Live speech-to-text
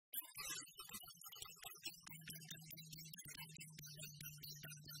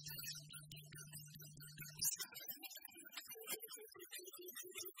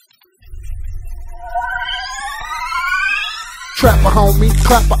Trapper homie,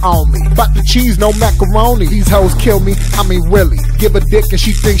 clapper on me. Bout the cheese, no macaroni. These hoes kill me, I mean really. Give a dick and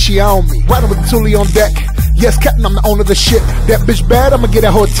she thinks she own me. Riding with the Thule on deck. Yes, Captain, I'm the owner of the ship. That bitch bad, I'ma get that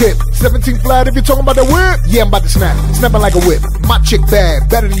whole tip. 17 flat if you're talking about that whip. Yeah, I'm about to snap. Snapping like a whip. My chick bad,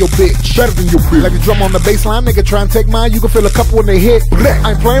 better than your bitch. Better than your bitch. Like a drum on the baseline, nigga try and take mine. You can feel a couple when they hit.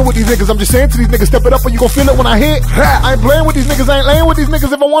 I ain't playing with these niggas, I'm just saying to these niggas, step it up or you gon' feel it when I hit. I ain't playing with these niggas, I ain't laying with these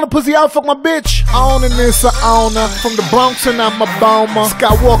niggas. If I want a pussy, I'll fuck my bitch. Owning this, I own her. From the Bronx and I'm a bomber.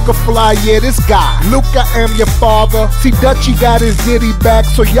 Skywalker fly, yeah, this guy. Luke, I am your father. See, Dutchy got his ditty back,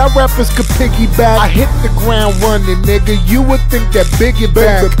 so y'all rappers could piggyback. I hit the ground running, nigga. You would think that Biggie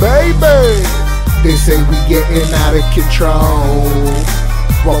back. Baby, they say we getting out of control.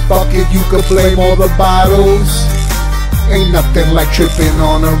 Well, fuck it, you could blame all the bottles. Ain't nothing like tripping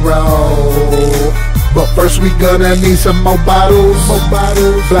on a roll. But first we gonna need some more bottles. More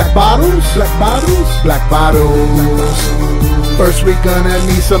bottles. Black bottles. Black bottles. Black bottles. First we gonna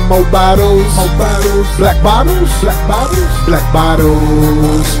need some more bottles. More bottles. Black bottles. Black bottles. Black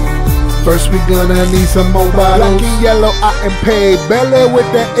bottles. First we gonna need some more bottles. Black and yellow, I am paid. Belly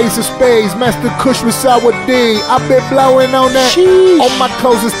with that ace of spades. Master Kush with sour D. I been blowing on that. Sheesh. All my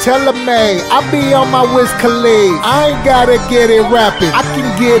clothes is tailor-made. I be on my Wiz Khalid. I ain't gotta get it rapping. I can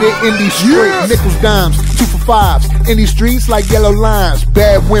get it in these streets. Yes. Nickels, dimes, 2 for 5s. In these streets like yellow lines.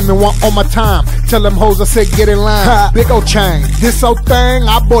 Bad women want all my time. Tell them hoes I said get in line. Ha. Big old chain. This old thing,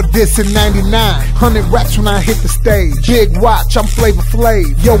 I bought this in 99. 100 racks when I hit the stage. Big watch, I'm Flavor Flav.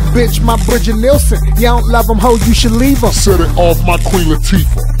 Yo bitch, my Bridget Nielsen. You don't love them, ho, you should leave them. Set it off my Queen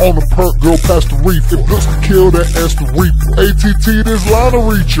Latifah. On the perk, girl, past the reef. If looks can kill, that ass the reaper. ATT, this line to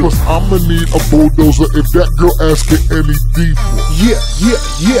reach us. I'ma need a bulldozer if that girl ass get any deeper. Yeah, yeah,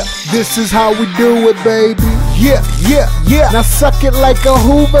 yeah. This is how we do it, baby. Yeah, yeah, yeah. Now suck it like a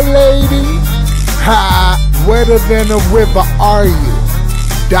Hoover lady. Ha, wetter than a river are you?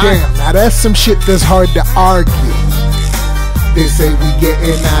 Damn, now that's some shit that's hard to argue. They say we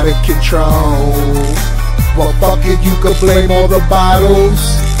getting out of control. Well, fuck it, you could blame all the bottles.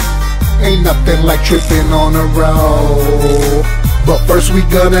 Ain't nothing like tripping on a roll. But first we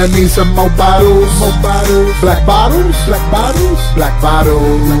gonna need some more bottles. More bottles. Black bottles. Black bottles. Black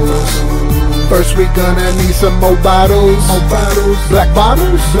bottles. First we gonna need some more bottles. More bottles. Black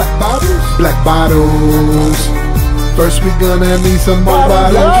bottles. Black bottles. Black bottles. First we gonna need some more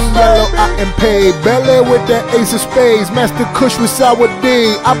bottles. Black and yellow, I am paid. Belly with that ace of spades. Master Kush with sour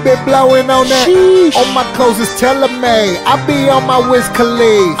D. I been blowing on that. Sheesh. All my clothes is tailor-made. I be on my Wiz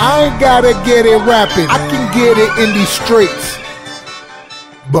Khalid. I ain't gotta get it rapping. I can get it in these streets.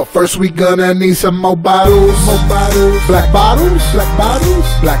 But first we gonna need some more bottles. More bottles. Black bottles. Black bottles.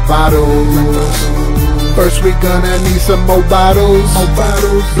 Black bottles. First we gonna need some more bottles. More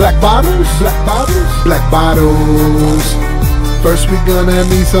bottles. Black bottles. Black bottles. Black bottles. First we gonna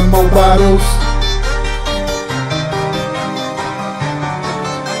need some more bottles.